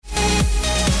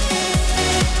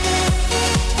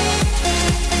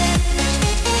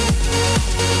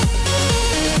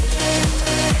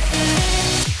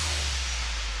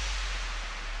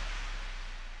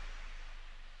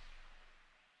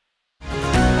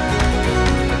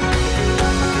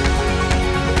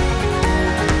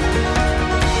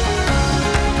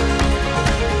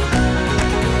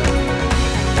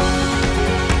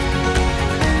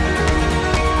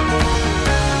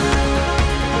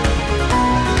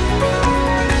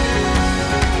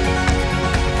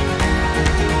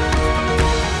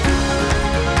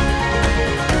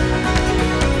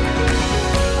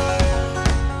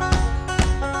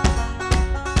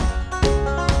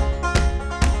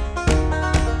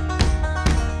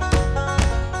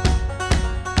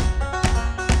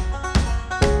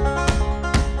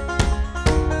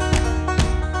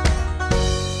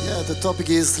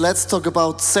topic is let's talk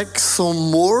about sex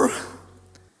some more.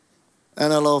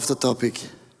 And I love the topic.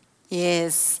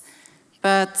 Yes,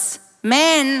 but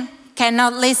men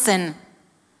cannot listen.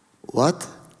 What?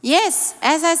 Yes,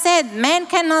 as I said, men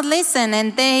cannot listen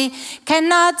and they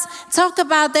cannot talk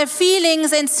about their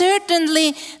feelings and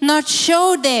certainly not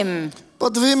show them.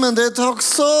 But women, they talk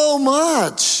so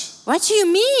much. What do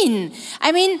you mean?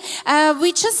 I mean,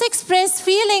 we just express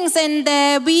feelings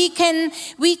and we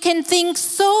can think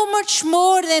so much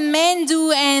more than men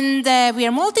do, and we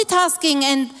are multitasking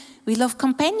and we love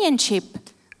companionship.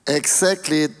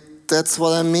 Exactly, that's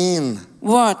what I mean.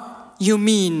 What you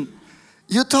mean?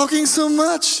 You're talking so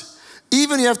much.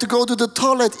 Even you have to go to the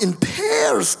toilet in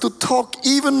pairs to talk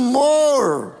even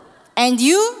more. And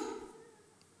you?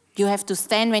 You have to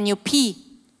stand when you pee.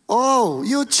 Oh,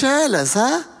 you're jealous,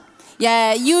 huh?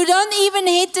 Yeah, you don't even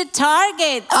hit the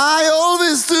target. I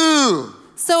always do.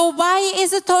 So why is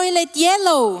the toilet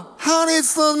yellow? Honey,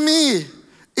 it's not me.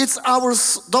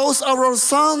 Those are our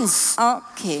sons.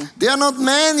 Okay. They are not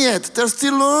men yet. They're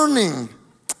still learning.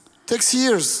 Takes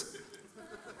years.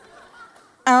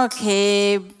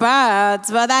 Okay, but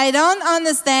what I don't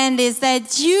understand is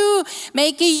that you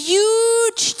make a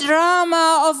huge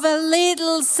drama of a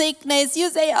little sickness. You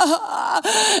say,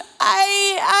 oh,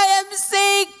 I am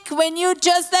sick, when you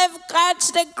just have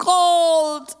catched a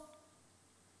cold.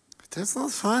 That's not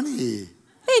funny.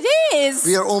 It is.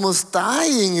 We are almost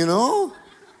dying, you know?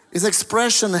 It's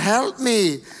expression, help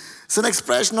me. It's an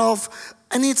expression of,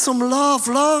 I need some love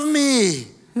me.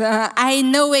 I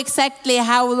know exactly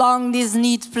how long this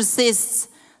need persists.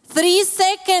 3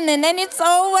 seconds and then it's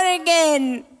over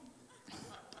again.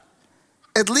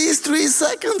 At least 3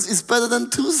 seconds is better than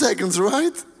 2 seconds,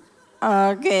 right?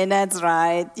 Okay, that's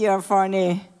right. You're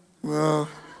funny. Well,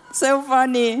 so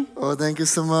funny. Oh, thank you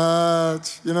so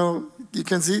much. You know, you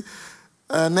can see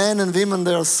men and women,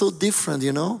 they are so different,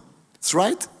 you know? It's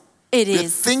right? It we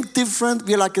is. think different.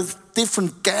 We're like a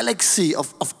different galaxy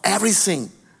of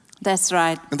everything. That's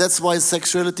right. And that's why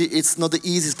sexuality, it's not the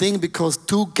easy thing, because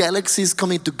 2 galaxies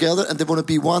coming together and they want to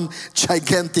be one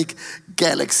gigantic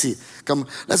galaxy. Come,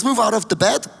 let's move out of the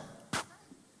bed.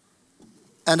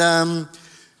 And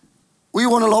we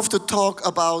want to love to talk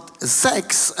about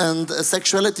sex, and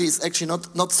sexuality is actually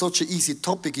not such an easy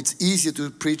topic. It's easier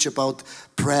to preach about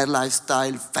prayer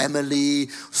lifestyle, family,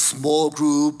 small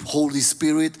group, Holy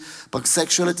Spirit. But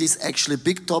sexuality is actually a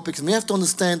big topic. And we have to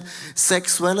understand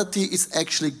sexuality is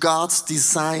actually God's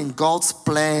design, God's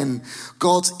plan,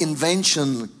 God's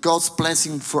invention, God's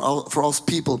blessing for us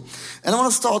people. And I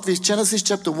want to start with Genesis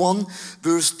chapter 1,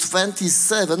 verse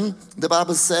 27. The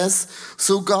Bible says,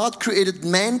 so God created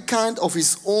mankind of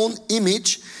his own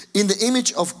image. In the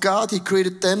image of God, he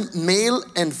created them, male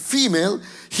and female.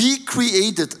 He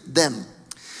created them.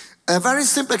 A very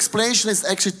simple explanation is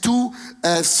actually 2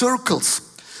 circles.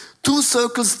 2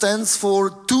 circles stands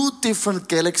for 2 different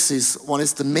galaxies. One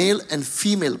is the male and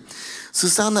female.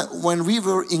 Susanna, when we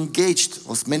were engaged, it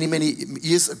was many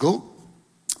years ago,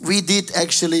 we did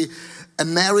actually a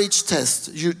marriage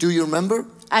test. Do you remember?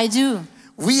 I do.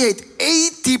 We had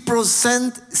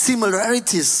 80%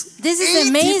 similarities. This is 80%.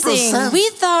 Amazing. We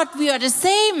thought we are the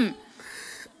same.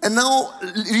 And now,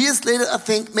 years later, I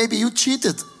think maybe you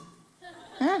cheated.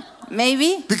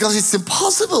 Maybe. Because it's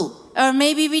impossible. Or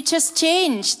maybe we just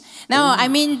changed. No, I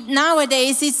mean,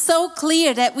 nowadays it's so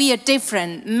clear that we are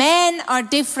different. Men are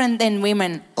different than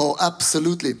women. Oh,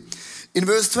 absolutely. In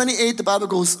verse 28, the Bible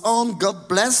goes on, God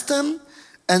blessed them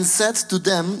and said to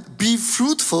them, be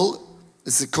fruitful,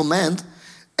 it's a command,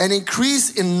 and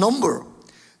increase in number.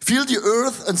 Fill the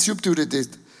earth and subdue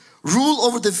it. Rule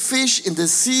over the fish in the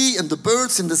sea and the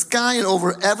birds in the sky and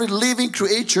over every living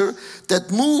creature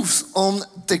that moves on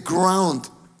the ground.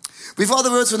 With other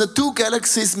words, when the 2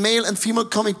 galaxies, male and female,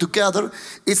 coming together,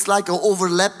 it's like an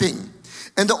overlapping.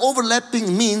 And the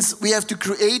overlapping means we have to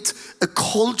create a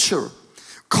culture.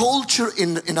 Culture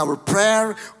in our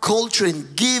prayer, culture in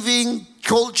giving,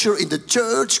 culture in the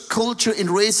church, culture in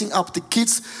raising up the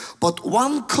kids. But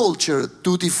one culture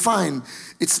to define,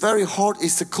 it's very hard,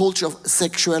 is the culture of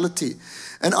sexuality.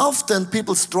 And often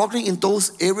people struggling in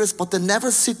those areas, but they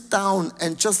never sit down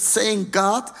and just saying,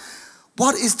 God,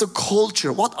 what is the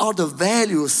culture? What are the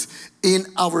values in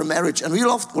our marriage? And we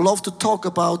love to talk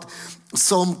about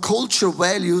some culture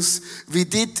values we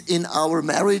did in our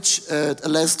marriage the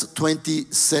last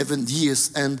 27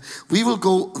 years. And we will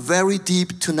go very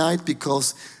deep tonight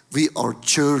because we are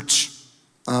church.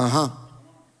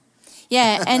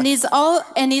 Yeah, and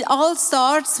it all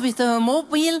starts with a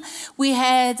mobile we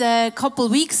had a couple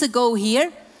weeks ago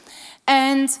here.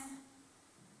 And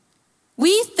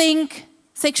we think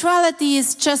sexuality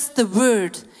is just the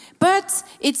word. But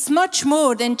it's much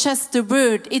more than just the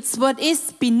word. It's what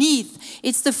is beneath.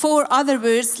 It's the 4 other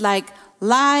words like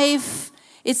life,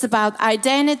 it's about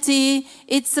identity,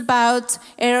 it's about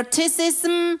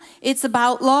eroticism, it's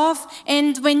about love.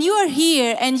 And when you are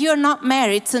here and you're not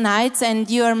married tonight and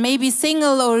you're maybe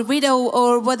single or widow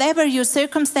or whatever your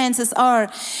circumstances are,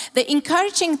 the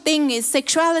encouraging thing is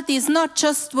sexuality is not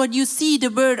just what you see the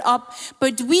word up,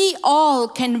 but we all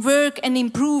can work and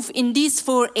improve in these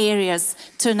 4 areas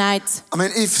tonight. I mean,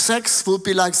 if sex would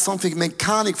be like something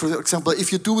mechanic, for example,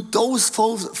 if you do those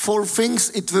four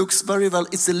things, it works very well.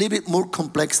 It's a little bit more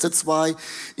complex. That's why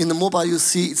in the mobile you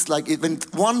see it's like when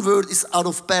one word is out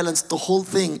of balance, the whole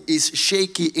thing is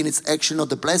shaky in its action,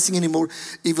 not a blessing anymore.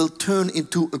 It will turn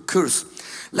into a curse.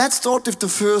 Let's start with the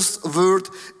first word.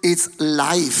 It's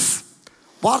life.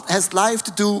 What has life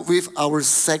to do with our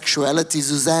sexuality,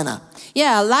 Susanna?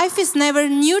 Yeah, life is never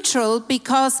neutral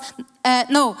because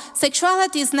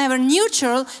sexuality is never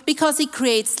neutral because it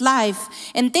creates life,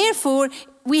 and therefore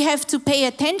we have to pay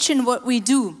attention what we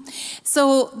do.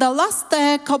 So the last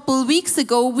couple weeks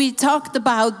ago, we talked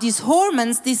about these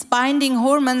hormones, these binding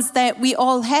hormones that we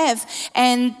all have,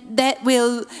 and that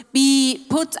will be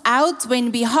put out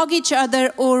when we hug each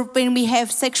other or when we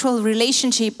have sexual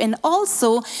relationship. And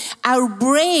also our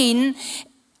brain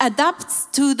adapts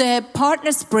to the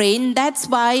partner's brain. That's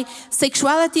why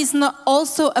sexuality is not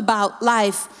also about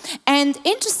life. And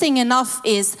interesting enough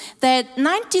is that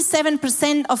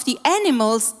 97% of the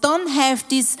animals don't have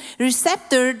this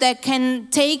receptor that can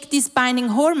take these binding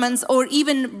hormones or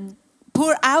even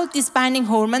pour out these binding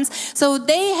hormones. So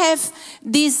they have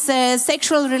this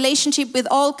sexual relationship with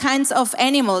all kinds of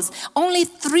animals. Only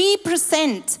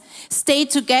 3% stay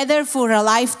together for a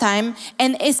lifetime,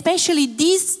 and especially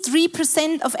these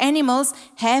 3% of animals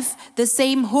have the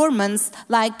same hormones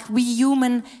like we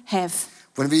humans have.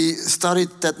 When we studied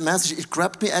that message, it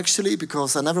grabbed me actually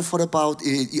because I never thought about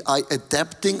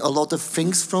adapting a lot of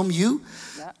things from you.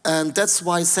 And that's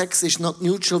why sex is not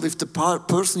neutral with the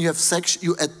person you have sex.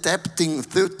 You're adapting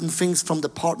certain things from the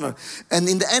partner. And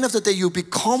in the end of the day, you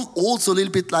become also a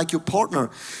little bit like your partner.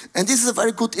 And this is a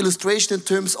very good illustration in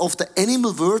terms of the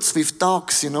animal words with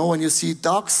dogs. You know, when you see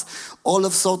dogs, all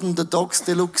of a sudden the dogs,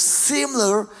 they look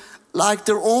similar like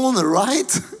their owner,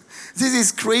 right? This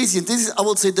is crazy. And this is, I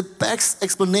would say, the best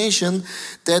explanation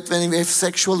that when we have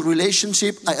sexual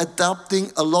relationship, I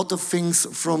adapting a lot of things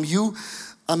from you.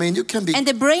 I mean, you can be... And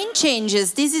the brain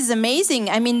changes. This is amazing.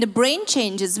 I mean, the brain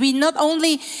changes. We not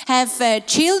only have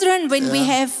children when we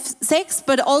have sex,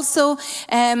 but also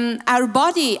our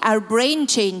body, our brain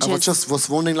changes. I was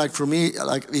wondering, like for me,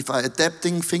 like if I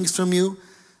adapting things from you,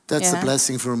 that's a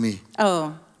blessing for me.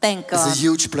 Oh, thank God. It's a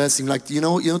huge blessing. Like, you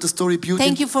know the story Beauty...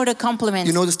 Thank you for the compliment.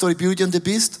 You know the story Beauty and the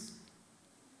Beast?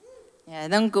 Yeah,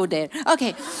 don't go there.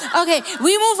 Okay,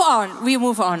 we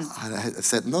move on. I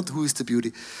said not who is the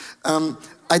beauty.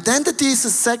 Identity is the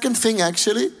second thing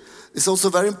actually. It's also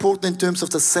very important in terms of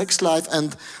the sex life.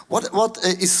 And what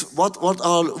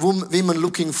are women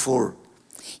looking for?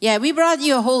 Yeah, we brought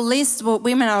you a whole list what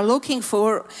women are looking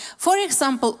for. For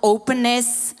example,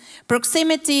 openness,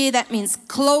 proximity, that means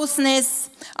closeness,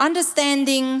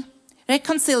 understanding,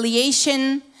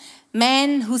 reconciliation,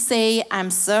 men who say, I'm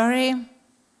sorry.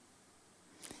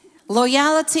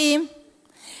 Loyalty,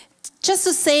 just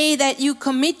to say that you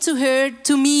commit to her,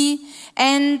 to me,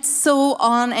 and so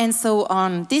on and so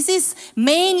on. This is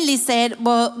mainly said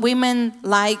what women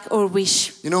like or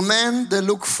wish. You know, men, they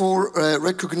look for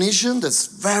recognition. That's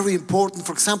very important.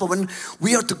 For example, when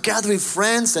we are together with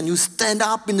friends and you stand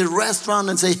up in the restaurant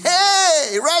and say,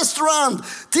 hey, restaurant,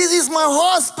 this is my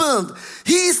husband.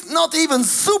 He's not even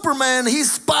Superman.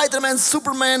 He's Spider-Man,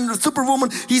 Superman, Superwoman.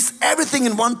 He's everything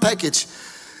in one package.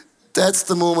 That's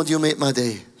the moment you made my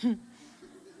day.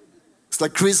 It's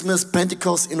like Christmas,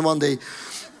 Pentecost in one day.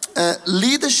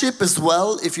 Leadership as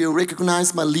well, if you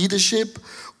recognize my leadership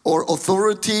or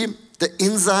authority, the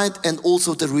insight and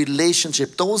also the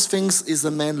relationship. Those things is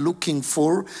a man looking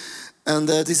for. And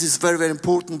this is very, very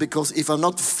important because if I'm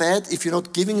not fed, if you're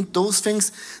not giving those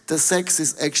things, the sex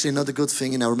is actually not a good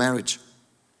thing in our marriage.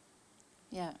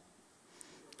 Yeah,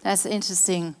 that's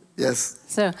interesting. Yes.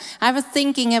 So I was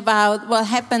thinking about what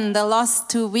happened the last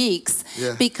 2 weeks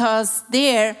because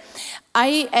there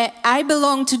I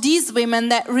belong to these women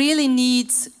that really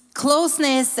need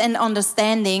closeness and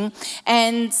understanding.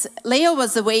 And Leo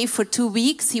was away for 2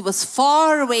 weeks. He was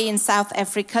far away in South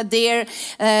Africa. There,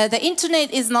 the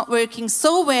internet is not working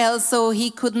so well, so he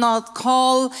could not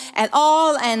call at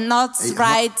all and not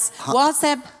write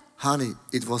WhatsApp. Honey,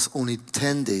 it was only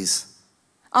 10 days.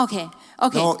 Okay.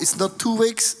 No, it's not 2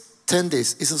 weeks. 10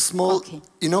 days. It's a small, Okay.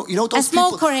 you know those A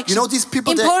small people. correction. You know these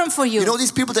people Important for you. You know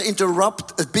these people that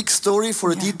interrupt a big story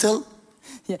for a detail.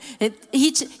 Yeah.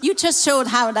 You just showed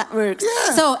how that works.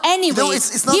 Yeah. So anyway, No,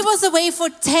 it's not- he was away for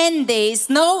 10 days,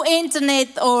 no internet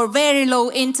or very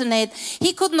low internet.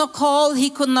 He could not call, he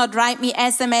could not write me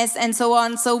SMS and so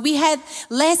on. So we had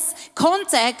less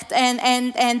contact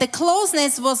and the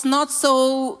closeness was not so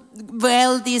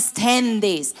well these 10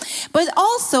 days. But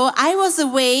also I was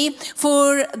away for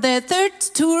the third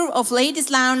tour of Ladies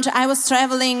Lounge. I was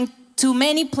traveling to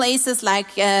many places like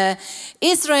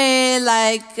Israel,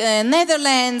 like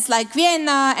Netherlands, like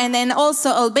Vienna, and then also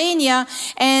Albania.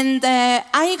 And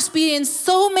I experienced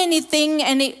so many things,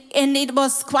 and it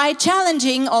was quite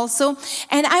challenging also.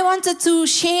 And I wanted to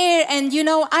share, and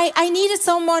I needed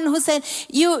someone who said,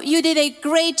 you did a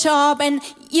great job, and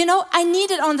I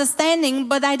needed understanding,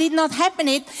 but I did not happen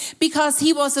it because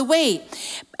he was away.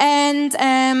 And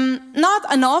not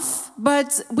enough,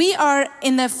 but we are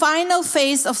in the final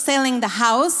phase of selling the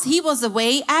house. He was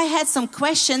away. I had some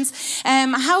questions.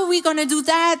 How are we going to do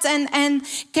that? And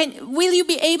will you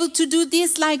be able to do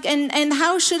this? And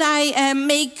how should I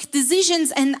make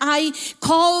decisions? And I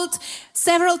called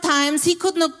several times. He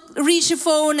could not reach a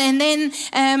phone, and then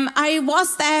I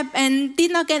WhatsApp and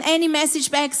did not get any message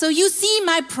back. So you see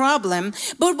my problem.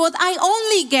 But what I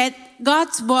only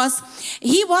got was,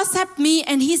 he WhatsApped me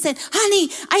and he said, honey,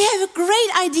 I have a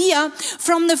great idea.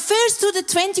 From the 1st to the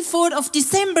 24th of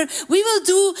December, we will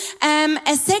do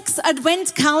a sex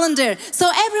advent calendar. So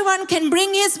everyone can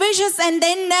bring his wishes, and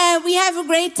then we have a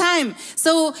great time.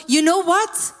 So you know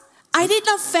what? I did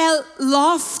not feel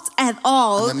loved at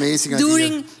all. An amazing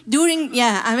idea.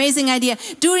 Amazing idea.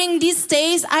 During these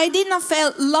days, I did not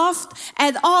feel loved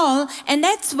at all. And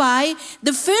that's why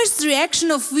the first reaction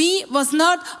of me was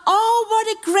not, oh, what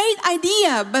a great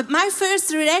idea. But my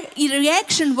first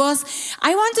reaction was,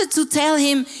 I wanted to tell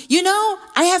him,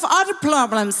 I have other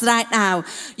problems right now.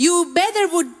 You better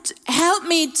would help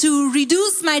me to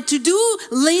reduce my to-do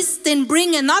list and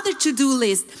bring another to-do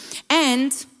list.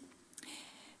 And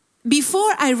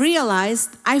before I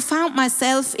realized, I found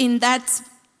myself in that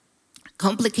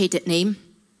complicated name.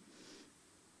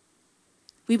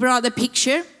 We brought a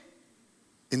picture.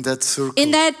 In that circle. In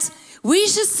that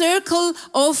vicious circle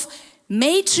of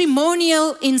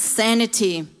matrimonial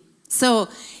insanity. So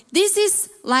this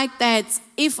is like that.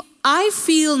 If I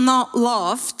feel not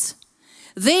loved,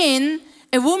 then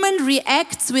a woman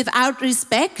reacts without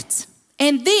respect.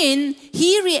 And then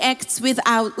he reacts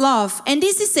without love. And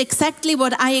this is exactly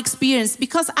what I experienced.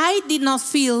 Because I did not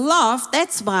feel loved,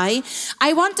 that's why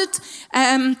I wanted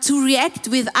to react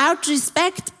without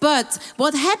respect. But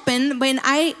what happened when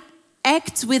I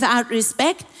act without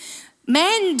respect?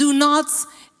 Men do not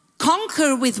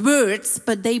conquer with words,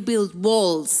 but they build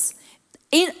walls.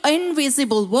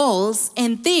 Invisible walls.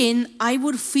 And then I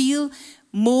would feel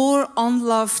more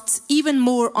unloved, even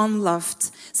more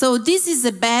unloved. So this is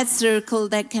a bad circle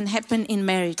that can happen in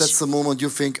marriage. That's the moment you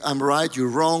think, I'm right, you're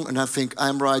wrong, and I think,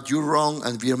 I'm right, you're wrong,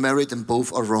 and we are married and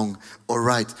both are wrong or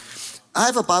right. I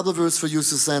have a Bible verse for you,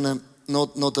 Susanna,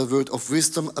 not a word of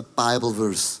wisdom, a Bible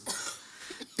verse.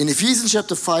 In Ephesians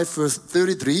chapter 5, verse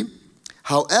 33,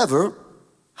 however,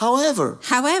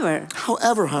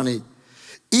 honey,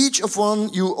 each of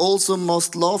one you also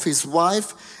must love his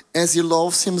wife as he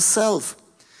loves himself.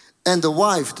 And the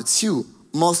wife, that's you,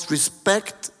 must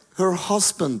respect her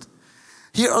husband.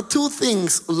 Here are two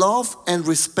things, love and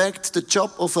respect. The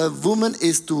job of a woman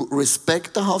is to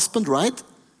respect the husband, right?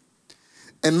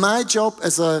 And my job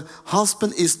as a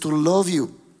husband is to love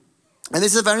you. And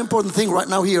this is a very important thing right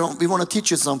now here. We want to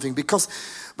teach you something. Because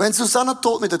when Susanna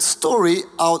told me that story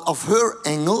out of her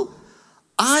angle,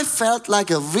 I felt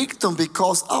like a victim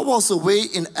because I was away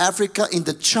in Africa in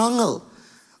the jungle.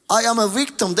 I am a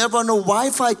victim. There were no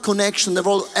Wi-Fi connection. There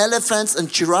were elephants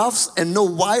and giraffes and no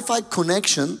Wi-Fi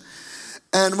connection.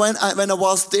 And when I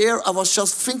was there, I was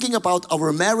just thinking about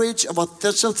our marriage. I was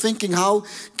just thinking, how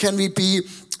can we be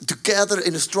together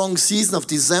in a strong season of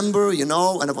December, And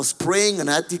I was praying, and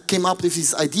I came up with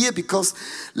this idea because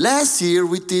last year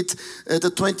we did the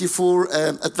 24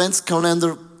 Advent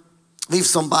calendar with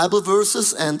some Bible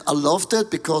verses, and I loved it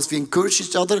because we encourage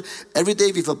each other every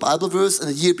day with a Bible verse. And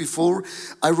the year before,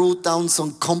 I wrote down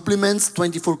some compliments,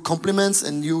 24 compliments,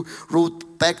 and you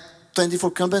wrote back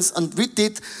 24 compliments. And we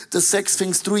did the sex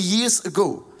things 3 years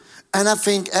ago. And I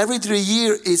think every 3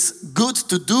 years is good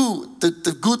to do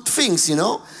the good things, And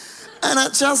I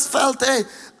just felt, hey,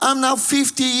 I'm now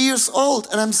 50 years old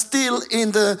and I'm still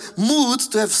in the mood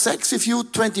to have sex with you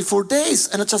 24 days.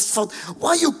 And I just thought, why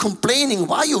are you complaining?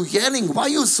 Why are you yelling? Why are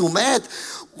you so mad?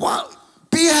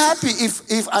 Be happy. happy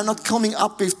if I'm not coming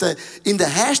up with in the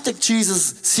hashtag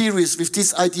Jesus series with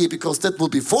this idea, because that will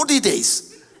be 40 days.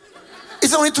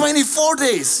 It's only 24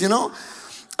 days, you know.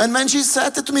 And when she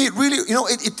said that to me, really, you know,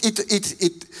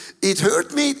 it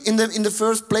hurt me in the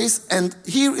first place. And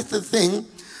here is the thing: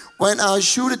 when I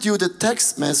showed you the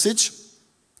text message,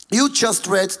 you just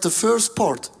read the first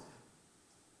part.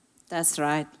 That's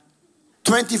right.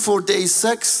 24 days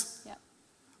sex. Yeah.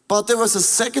 But there was a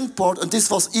second part, and this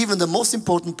was even the most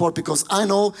important part, because I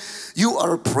know you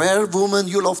are a prayer woman,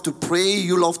 you love to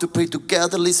pray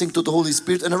together, listening to the Holy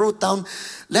Spirit. And I wrote down,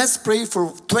 let's pray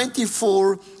for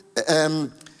 24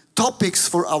 topics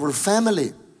for our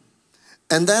family.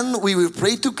 And then we will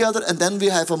pray together, and then we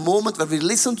have a moment where we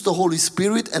listen to the Holy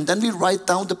Spirit, and then we write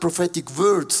down the prophetic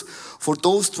words for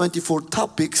those 24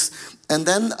 topics. And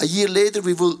then a year later,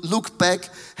 we will look back,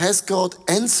 has God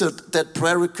answered that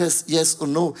prayer request, yes or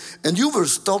no? And you were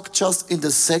stuck just in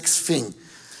the sex thing.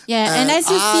 Yeah, and as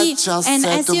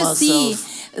you see,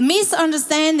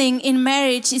 misunderstanding in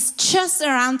marriage is just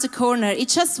around the corner. It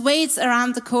just waits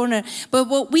around the corner. But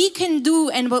what we can do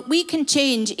and what we can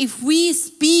change, if we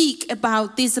speak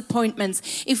about disappointments,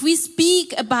 if we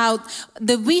speak about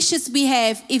the wishes we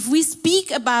have, if we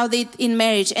speak about it in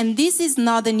marriage, and this is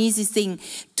not an easy thing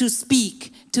to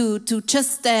speak, to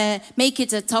just make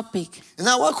it a topic.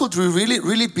 Now, I could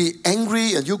really be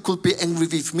angry, and you could be angry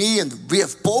with me, and we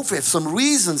have some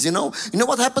reasons, you know. You know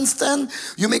what happens then?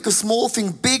 You make a small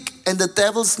thing big, and the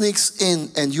devil sneaks in,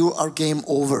 and you are game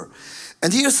over.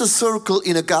 And here's a circle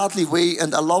in a godly way,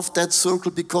 and I love that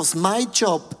circle, because my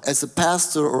job as a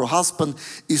pastor or a husband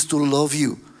is to love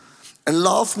you. And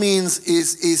love means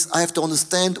is I have to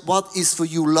understand what is for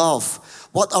you love.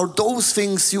 What are those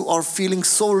things you are feeling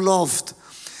so loved?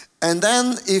 And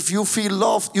then if you feel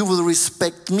loved, you will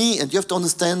respect me. And you have to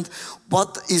understand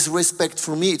what is respect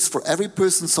for me. It's for every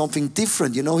person something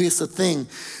different. You know, here's the thing.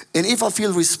 And if I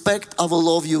feel respect, I will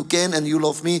love you again, and you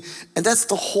love me. And that's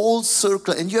the whole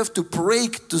circle. And you have to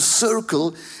break the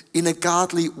circle in a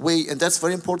godly way. And that's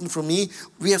very important for me.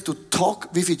 We have to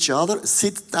talk with each other,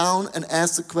 sit down and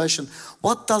ask the question,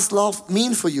 what does love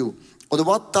mean for you? Or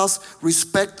what does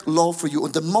respect, love for you?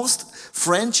 And the most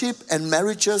friendship and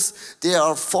marriages, they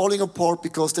are falling apart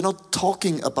because they're not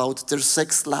talking about their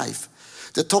sex life.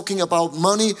 They're talking about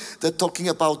money, they're talking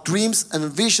about dreams and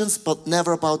visions, but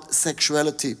never about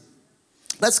sexuality.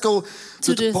 Let's go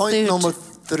to the point number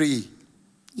 3.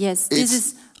 Yes, this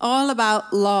is all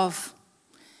about love.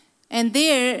 And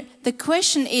there, the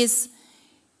question is,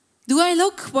 do I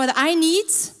look what I need?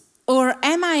 Or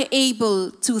am I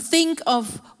able to think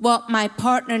of what my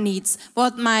partner needs,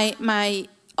 what my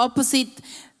opposite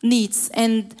needs?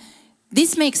 And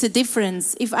this makes a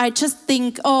difference. If I just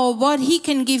think, oh, what he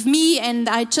can give me, and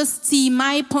I just see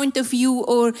my point of view,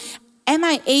 or am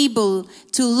I able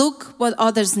to look what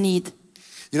others need?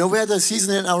 You know, we had a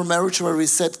season in our marriage where we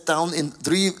sat down in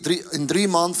 3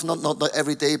 months, not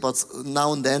every day, but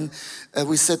now and then,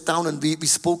 we sat down and we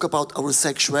spoke about our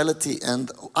sexuality. And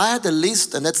I had a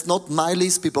list, and that's not my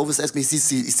list. People always ask me,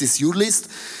 is this your list?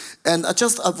 And I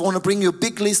want to bring you a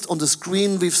big list on the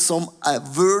screen with some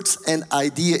words and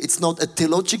idea. It's not a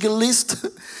theological list.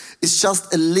 It's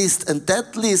just a list. And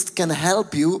that list can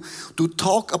help you to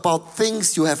talk about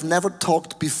things you have never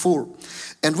talked before.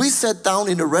 And we sat down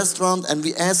in a restaurant and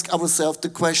we asked ourselves the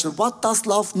question, what does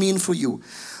love mean for you?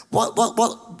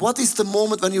 What is the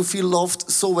moment when you feel loved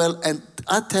so well? And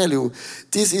I tell you,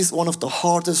 this is one of the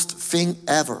hardest thing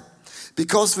ever.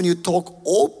 Because when you talk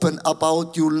open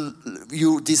about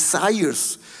your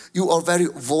desires, you are very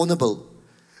vulnerable.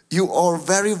 You are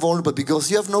very vulnerable because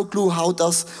you have no clue how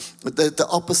does the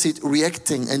opposite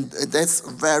reacting. And that's a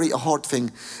very hard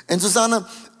thing. And Susanna,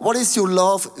 what is your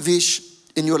love wish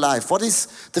in your life? What is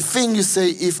the thing you say,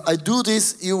 if I do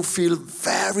this, you feel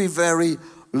very, very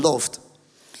loved?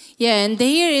 Yeah, and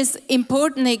here is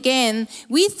important again.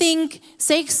 We think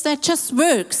sex that just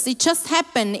works. It just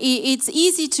happens. It's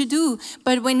easy to do.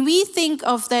 But when we think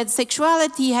of that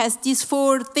sexuality has these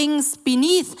 4 things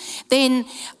beneath, then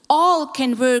all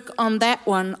can work on that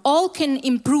one. All can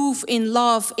improve in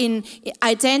love, in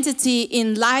identity,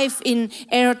 in life, in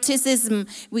eroticism.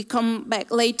 We come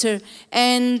back later.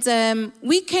 And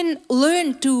we can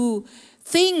learn to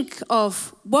think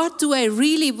of what do I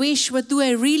really wish, what do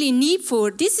I really need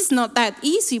for. This is not that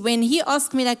easy. When he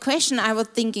asked me that question, I was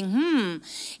thinking,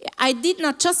 I did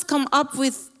not just come up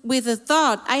with a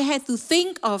thought. I had to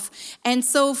think of. And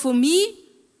so for me,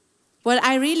 what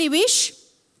I really wish,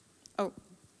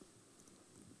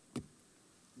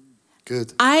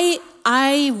 good.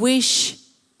 I wish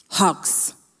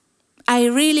hugs. I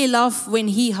really love when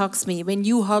he hugs me, when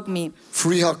you hug me.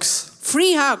 Free hugs.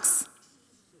 Free hugs.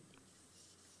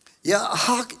 Yeah, a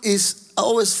hug is, I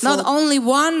always thought, Not only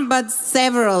one, but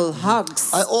several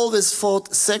hugs. I always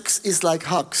thought sex is like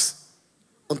hugs.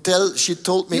 Until she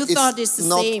told me You it's thought it's the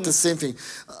not same. the same thing.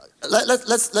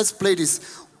 Let's play this.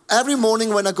 Every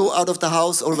morning when I go out of the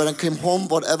house or when I came home,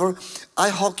 whatever, I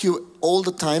hug you all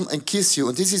the time and kiss you.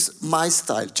 And this is my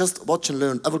style. Just watch and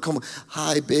learn. I will come,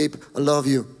 hi babe, I love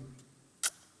you.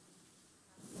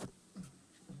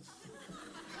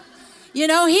 You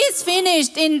know, he's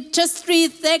finished in just 3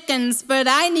 seconds, but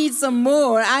I need some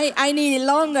more. I need it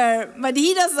longer, but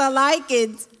he doesn't like it.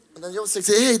 And then Josef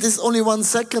say, hey, this is only 1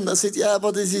 second. I said, yeah,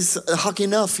 but this is a hug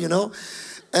enough, you know.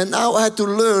 And now I had to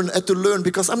learn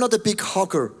because I'm not a big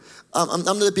hugger. I'm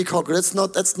not a big hugger. That's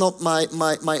not my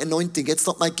anointing. It's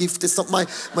not my gift. It's not my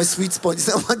sweet spot. It's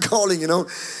not my calling, you know.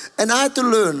 And I had to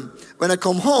learn. When I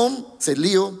come home, say,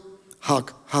 Leo,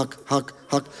 hug, hug, hug,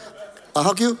 hug. I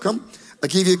hug you, come. I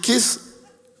give you a kiss.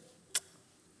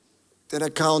 Then I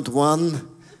count 1,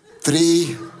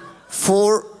 3,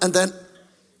 4, and then,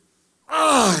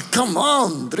 come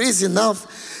on, 3 is enough.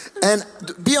 And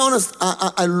to be honest,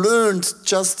 I learned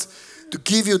just to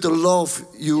give you the love.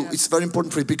 It's very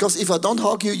important for you. Because if I don't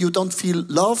hug you, you don't feel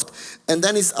loved. And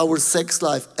then is our sex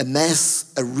life a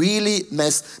mess, a really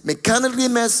mess. Mechanically a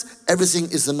mess, everything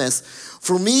is a mess.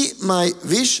 For me, my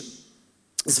wish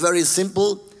is very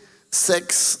simple.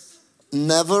 Sex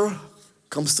never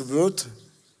comes the word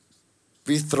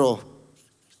withdraw.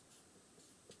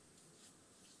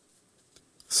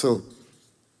 So,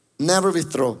 never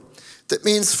withdraw. That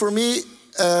means for me,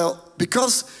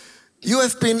 because you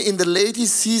have been in the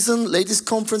ladies season, ladies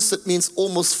conference, that means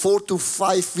almost 4 to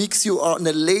 5 weeks you are in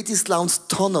a ladies lounge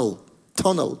tunnel.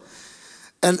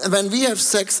 And when we have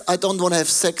sex, I don't want to have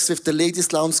sex with the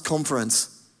ladies lounge conference.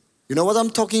 You know what I'm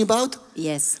talking about?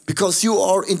 Yes. Because you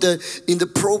are in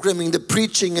the programming, the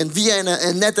preaching, and Vienna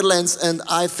and Netherlands, and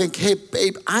I think, hey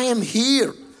babe, I am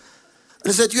here. And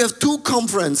I said, you have 2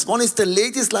 conferences. One is the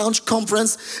ladies lounge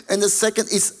conference, and the second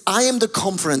is I am the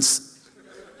conference.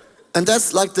 And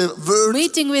that's like the word.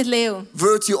 Meeting with Leo.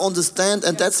 Word you understand,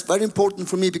 and that's very important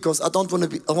for me because I don't want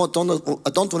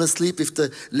to sleep with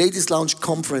the ladies lounge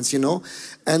conference, you know.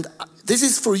 And this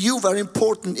is for you very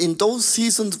important in those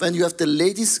seasons when you have the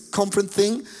ladies conference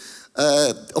thing.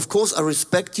 Of course, I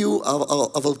respect you.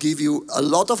 I will give you a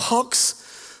lot of hugs,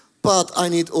 but I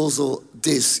need also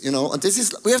this, you know. And this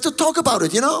is, we have to talk about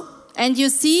it, you know. And you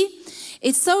see,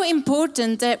 it's so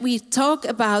important that we talk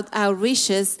about our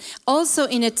wishes also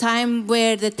in a time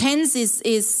where the tense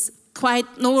is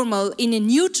quite normal, in a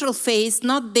neutral phase,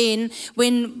 not then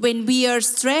when we are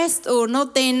stressed, or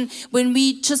not then when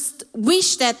we just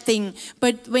wish that thing,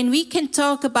 but when we can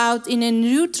talk about in a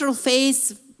neutral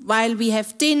phase while we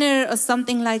have dinner or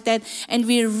something like that, and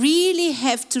we really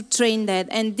have to train that.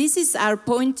 And this is our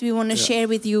point we want to share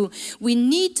with you. We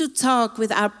need to talk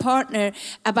with our partner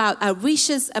about our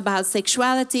wishes, about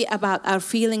sexuality, about our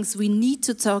feelings. We need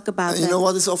to talk about that. You know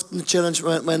what is often a challenge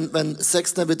when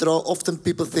sex never withdraw? Often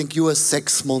people think you are a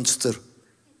sex monster.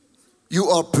 You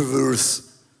are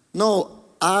perverse. No,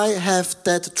 I have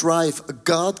that drive, a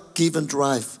God-given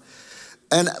drive.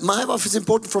 And my wife, is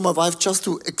important for my wife just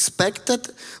to expect that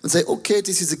and say, okay,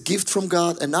 this is a gift from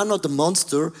God and I'm not a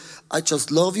monster. I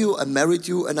just love you, I married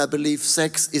you, and I believe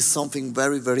sex is something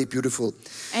very, very beautiful.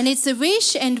 And it's a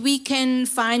wish, and we can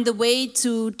find a way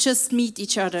to just meet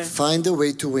each other. Find a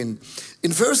way to win.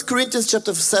 In 1 Corinthians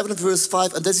chapter 7, verse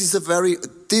 5, and this is a very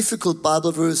difficult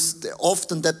Bible verse.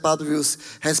 Often that Bible verse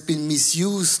has been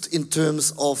misused in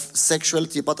terms of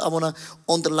sexuality, but I want to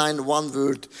underline one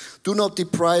word. Do not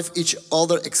deprive each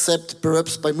other except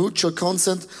perhaps by mutual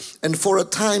consent and for a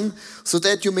time, so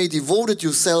that you may devote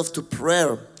yourself to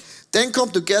prayer. Then come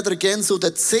together again so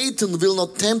that Satan will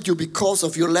not tempt you because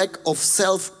of your lack of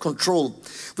self-control.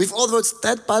 With other words,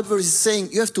 that Bible verse is saying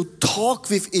you have to talk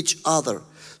with each other.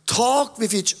 Talk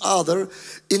with each other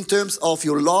in terms of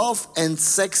your love and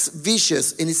sex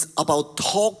wishes. And it's about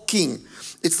talking.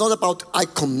 It's not about, I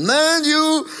command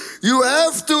you, you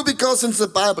have to because it's the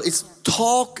Bible. It's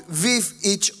talk with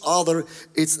each other.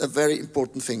 It's a very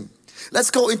important thing.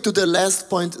 Let's go into the last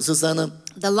point, Susanna.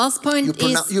 The last point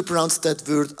you pronounce that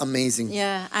word amazing.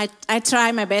 Yeah, I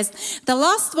try my best. The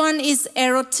last one is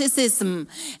eroticism.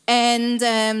 And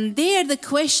there the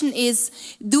question is,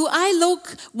 do I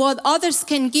look what others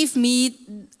can give me?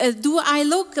 Do I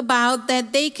look about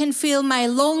that they can feel my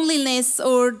loneliness,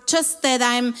 or just that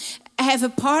I have a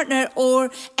partner,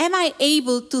 or am I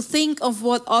able to think of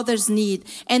what others need?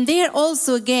 And there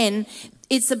also, again,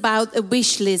 it's about a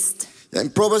wish list. In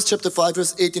Proverbs chapter 5,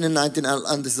 verse 18 and 19,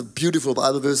 and this is a beautiful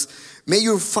Bible verse. May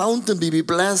your fountain be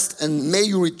blessed, and may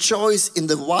you rejoice in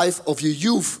the wife of your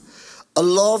youth. a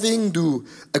loving dew,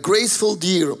 a graceful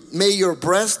deer. May your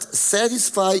breast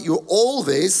satisfy you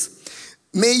always.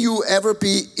 May you ever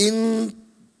be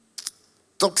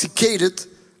intoxicated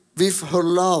with her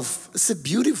love. It's a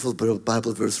beautiful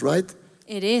Bible verse, right?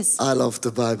 It is. I love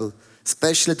the Bible,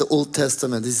 especially the Old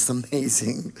Testament. This is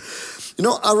amazing. You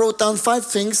know, I wrote down 5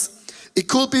 things. It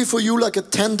could be for you like a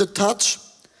tender touch,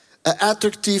 an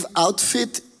attractive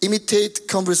outfit, imitate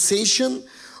conversation,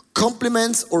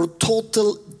 compliments, or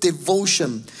total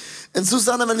devotion. And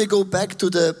Susanna, when we go back to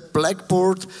the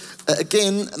blackboard,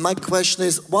 again, my question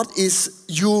is, what is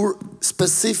your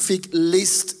specific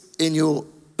list in your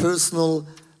personal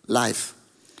life?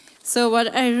 So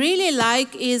what I really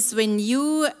like is when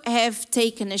you have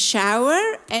taken a shower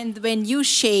and when you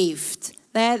shaved.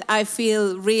 That I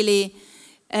feel really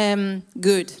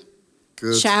good.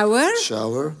 Good.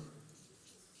 Shower.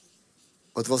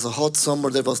 It was a hot summer.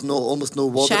 There was almost no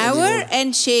water Shower anymore.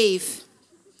 and shave.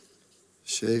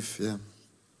 Shave, yeah.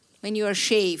 When you are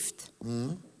shaved.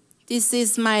 Mm-hmm. This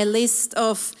is my list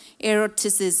of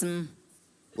eroticism.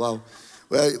 Wow.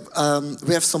 Well,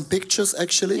 we have some pictures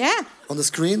actually on the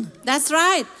screen. That's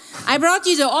right. I brought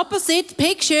you the opposite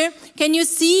picture. Can you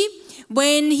see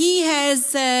when he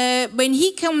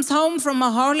comes home from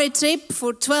a Harley trip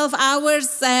for 12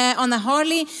 hours on a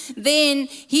Harley, then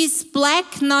he's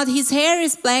black, not his hair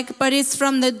is black, but it's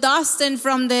from the dust and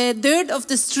from the dirt of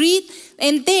the street.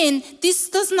 And then this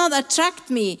does not attract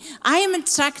me. I am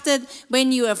attracted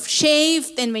when you have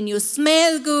shaved and when you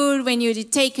smell good, when you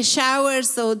take a shower.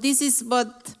 So this is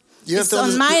what is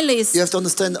on my list. You have to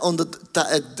understand, on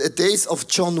the days of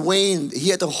John Wayne, he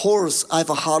had a horse. I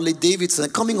have a Harley Davidson.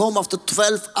 Coming home after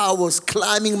 12 hours,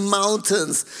 climbing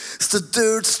mountains, it's the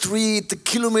dirt street, the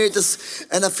kilometers,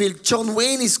 and I feel John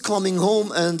Wayne is coming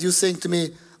home, and you're saying to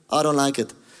me, I don't like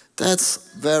it. That's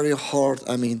very hard,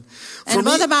 I mean. And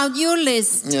what about your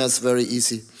list? Yeah, it's very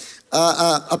easy.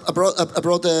 I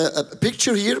brought a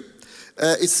picture here.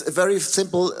 It's very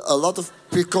simple.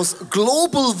 Because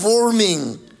global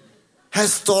warming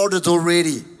has started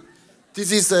already.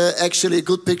 This is actually a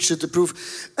good picture to prove.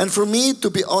 And for me, to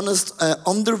be honest,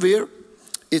 underwear,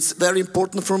 it's very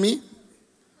important for me.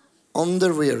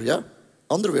 Underwear, yeah?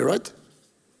 Underwear, right?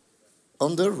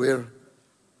 Underwear.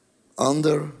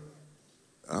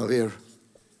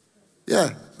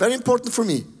 Yeah, very important for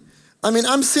me. I mean,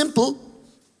 I'm simple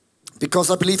because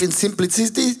I believe in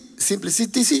simplicity.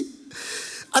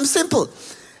 I'm simple.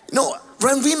 No,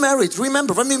 when we married,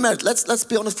 let's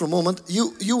be honest for a moment.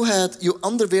 You had your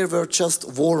underwear were just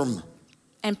warm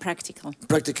and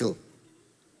practical.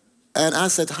 And I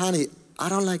said, honey, I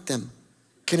don't like them.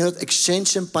 Can you not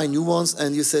exchange them by new ones?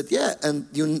 And you said, yeah, and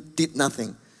you did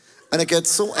nothing. And I get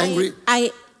so angry.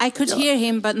 I could hear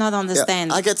him, but not understand.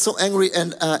 Yeah, I get so angry,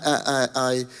 and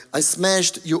I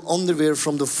smashed your underwear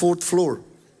from the 4th floor.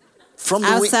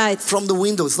 Outside. From the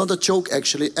window. It's not a joke,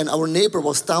 actually. And our neighbor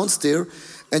was downstairs,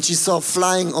 and she saw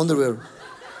flying underwear.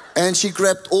 And she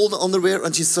grabbed all the underwear,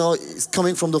 and she saw it's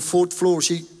coming from the 4th floor.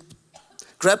 She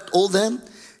grabbed all them,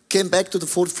 came back to the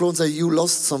 4th floor and said, you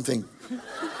lost something.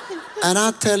 And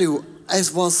I tell you,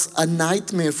 it was a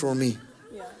nightmare for me.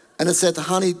 Yeah. And I said,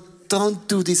 honey, don't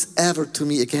do this ever to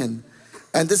me again.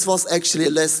 And this was actually a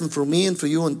lesson for me and for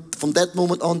you. And from that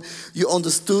moment on, you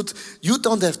understood, you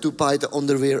don't have to buy the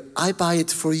underwear. I buy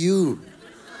it for you.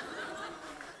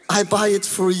 I buy it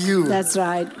for you. That's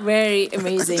right. Very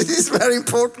amazing. It is very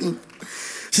important.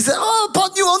 She said, oh, I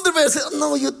bought new underwear. I said,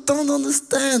 no, you don't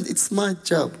understand. It's my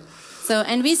job. So,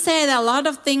 and we said a lot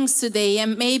of things today,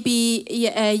 and maybe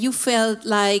you felt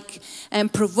like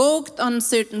provoked on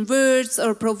certain words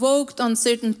or provoked on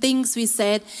certain things we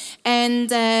said. And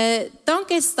don't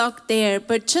get stuck there,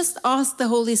 but just ask the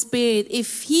Holy Spirit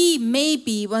if He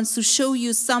maybe wants to show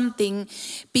you something,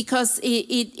 because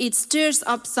it stirs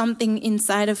up something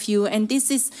inside of you. And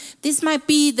this might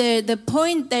be the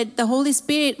point that the Holy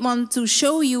Spirit wants to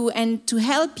show you and to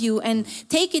help you, and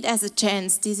take it as a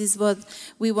chance. This is what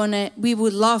we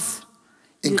would love.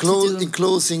 In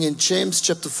closing, in James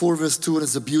chapter 4 verse 2, and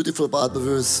it's a beautiful Bible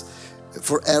verse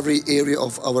for every area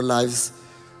of our lives.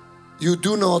 You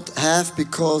do not have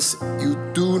because you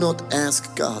do not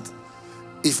ask God.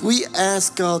 If we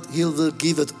ask God, He will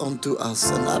give it unto us.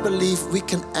 And I believe we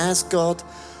can ask God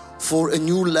for a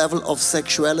new level of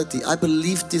sexuality. I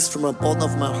believe this from the bottom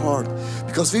of my heart,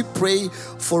 because we pray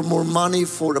for more money,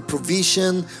 for a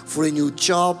provision, for a new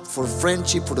job, for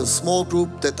friendship, for the small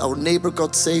group, that our neighbor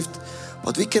got saved.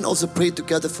 But we can also pray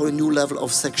together for a new level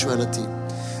of sexuality.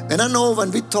 And I know when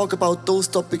we talk about those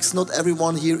topics, not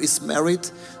everyone here is married.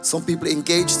 Some people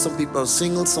engaged, some people are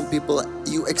single, some people,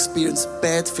 you experience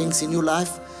bad things in your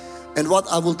life. And what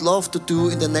I would love to do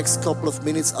in the next couple of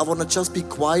minutes, I want to just be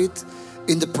quiet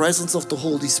in the presence of the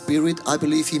Holy Spirit. I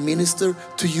believe He ministers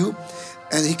to you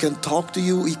and He can talk to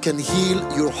you. He can heal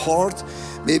your heart,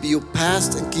 maybe your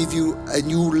past, and give you a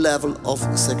new level of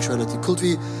sexuality. Could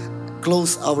we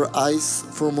close our eyes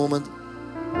for a moment?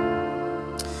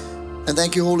 And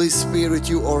thank you, Holy Spirit,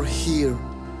 you are here.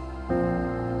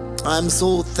 I'm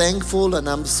so thankful and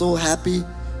I'm so happy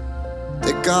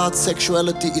that God,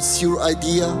 sexuality, it's your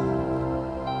idea,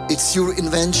 it's your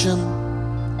invention,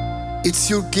 it's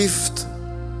your gift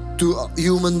to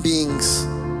human beings.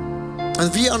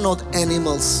 And we are not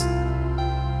animals.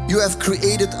 You have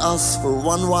created us for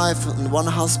one wife and one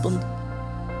husband.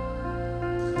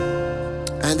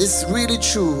 And it's really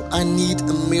true, I need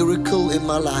a miracle in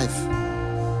my life.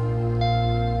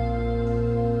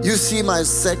 You see my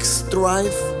sex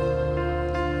drive.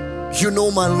 You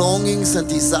know my longings and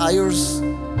desires.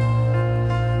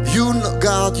 You,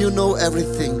 God, you know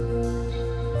everything.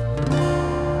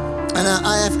 And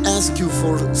I have asked you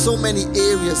for so many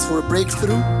areas for a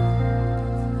breakthrough.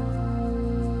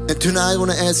 And tonight I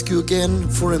want to ask you again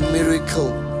for a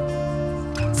miracle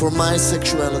for my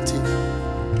sexuality.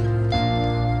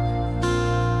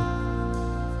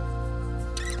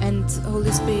 And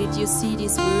Holy Spirit, you see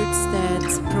these words that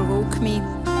provoke me.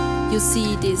 You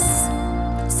see these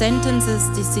sentences,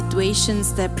 these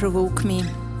situations that provoke me.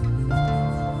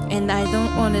 And I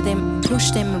don't want to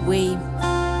push them away,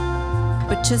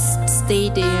 but just stay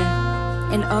there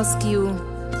and ask you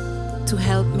to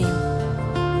help me,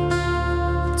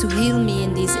 to heal me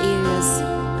in these areas,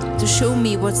 to show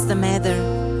me what's the matter,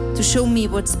 to show me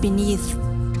what's beneath,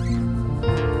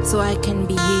 so I can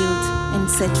be healed and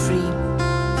set free.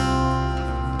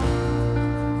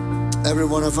 Every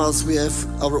one of us, we have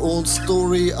our own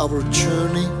story, our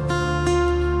journey.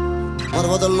 But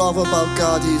what I love about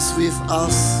God is with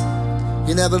us.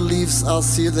 He never leaves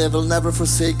us. He will never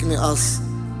forsake us.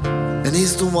 And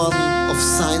He's the one of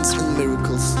signs and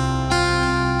miracles.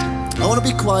 I want to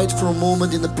be quiet for a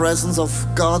moment in the presence of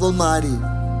God Almighty.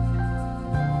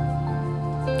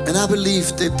 And I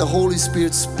believe that the Holy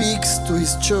Spirit speaks to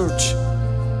His church.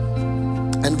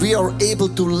 And we are able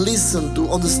to listen, to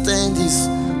understand His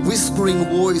whispering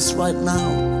voice right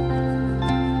now.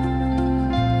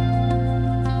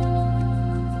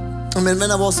 I mean,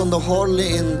 when I was on the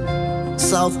Harley in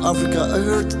South Africa, I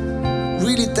heard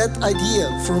really that idea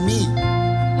for me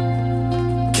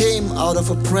came out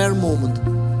of a prayer moment.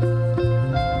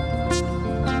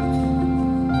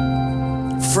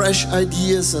 Fresh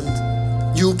ideas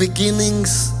and new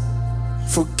beginnings,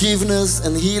 forgiveness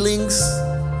and healings.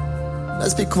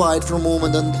 Let's be quiet for a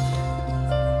moment, and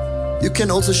you can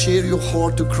also share your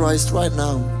heart to Christ right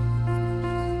now.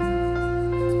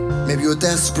 Maybe you're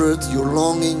desperate, you're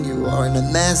longing, you are in a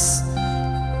mess,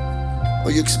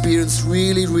 or you experience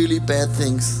really, really bad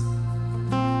things.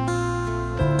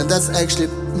 And that's actually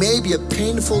maybe a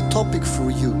painful topic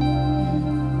for you.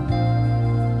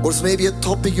 Or it's maybe a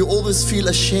topic you always feel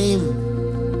ashamed.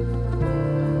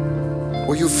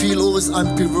 Or you feel always,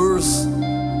 I'm perverse,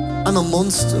 I'm a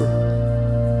monster.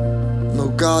 No,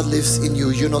 God lives in you.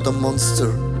 You're not a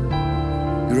monster.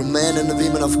 You're a man and a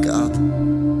woman of God.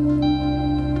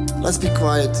 Let's be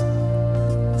quiet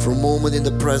for a moment in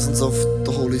the presence of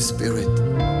the Holy Spirit.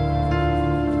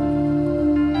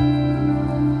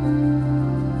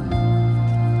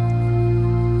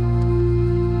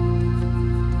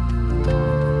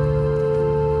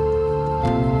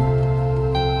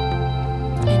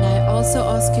 And I also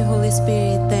ask you, Holy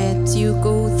Spirit, that you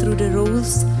go through the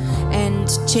roles and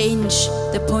change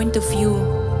the point of view.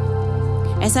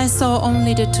 As I saw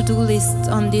only the to-do list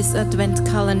on this advent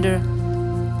calendar,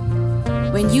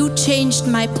 when you changed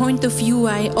my point of view,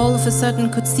 I all of a sudden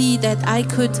could see that I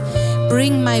could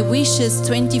bring my wishes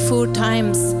 24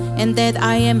 times and that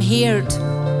I am heard.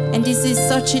 And this is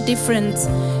such a difference,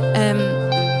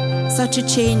 such a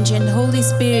change. And Holy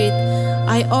Spirit,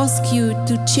 I ask you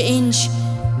to change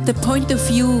the point of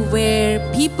view where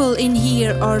people in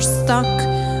here are stuck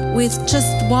with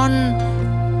just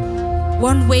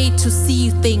one way to see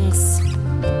things.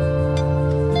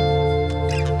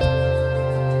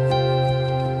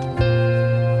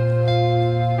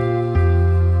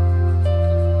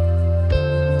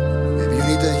 Maybe you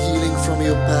need a healing from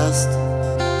your past,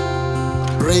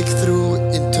 breakthrough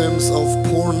in terms of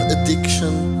porn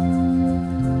addiction,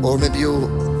 or maybe your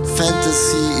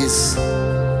fantasy is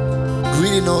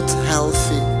really not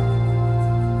healthy.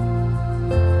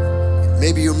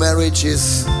 Maybe your marriage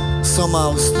is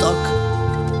somehow stuck,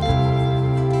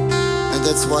 and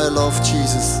that's why I love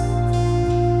Jesus.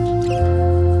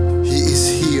 He is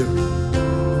here,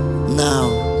 now,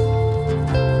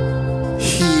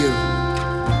 here,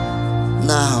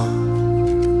 now.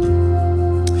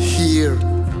 Here,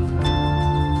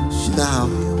 now.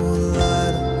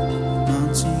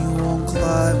 Mountain you won't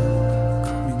climb,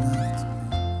 coming after me.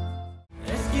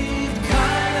 Es gibt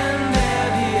keinen, der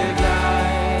dir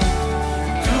gleicht.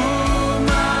 Du,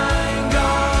 mein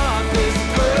Gott, bist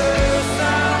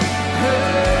größer,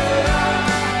 höher,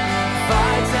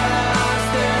 weiter als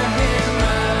der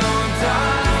Himmel und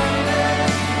deine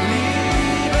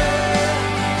Liebe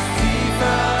ist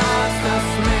tiefer als das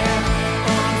Meer.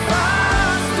 Und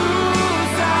was du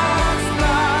sagst,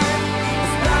 bleibt,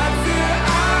 es bleibt für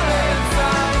alle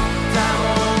Zeit.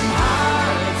 Darum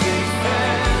halt ich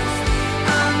fest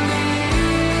an dir.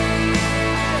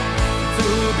 Du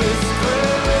bist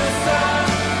größer,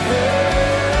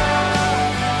 höher,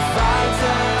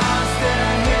 weiter als der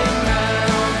Himmel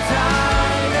und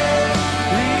deine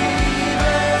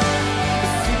Liebe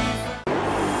ist tiefer.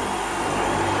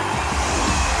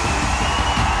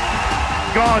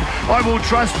 God, I will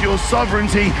trust your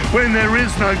sovereignty when there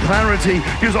is no clarity,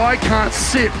 because I can't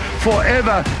sit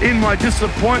forever in my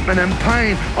disappointment and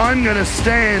pain. I'm going to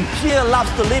stand. Fear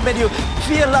loves to limit you.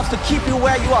 Fear loves to keep you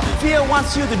where you are. Fear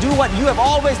wants you to do what you have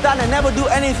always done and never do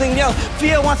anything else.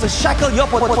 Fear wants to shackle your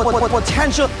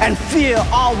potential, and fear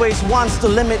always wants to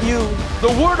limit you.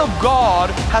 The Word of God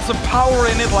has a power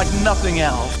in it like nothing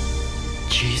else.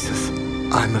 Jesus,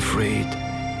 I'm afraid.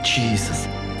 Jesus,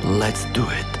 let's do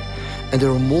it. And there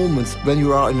are moments when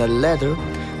you are in a ladder,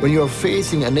 when you are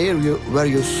facing an area where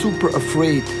you're super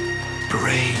afraid.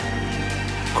 Pray,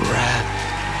 grab,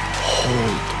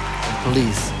 hold.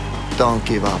 Please, don't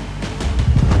give up.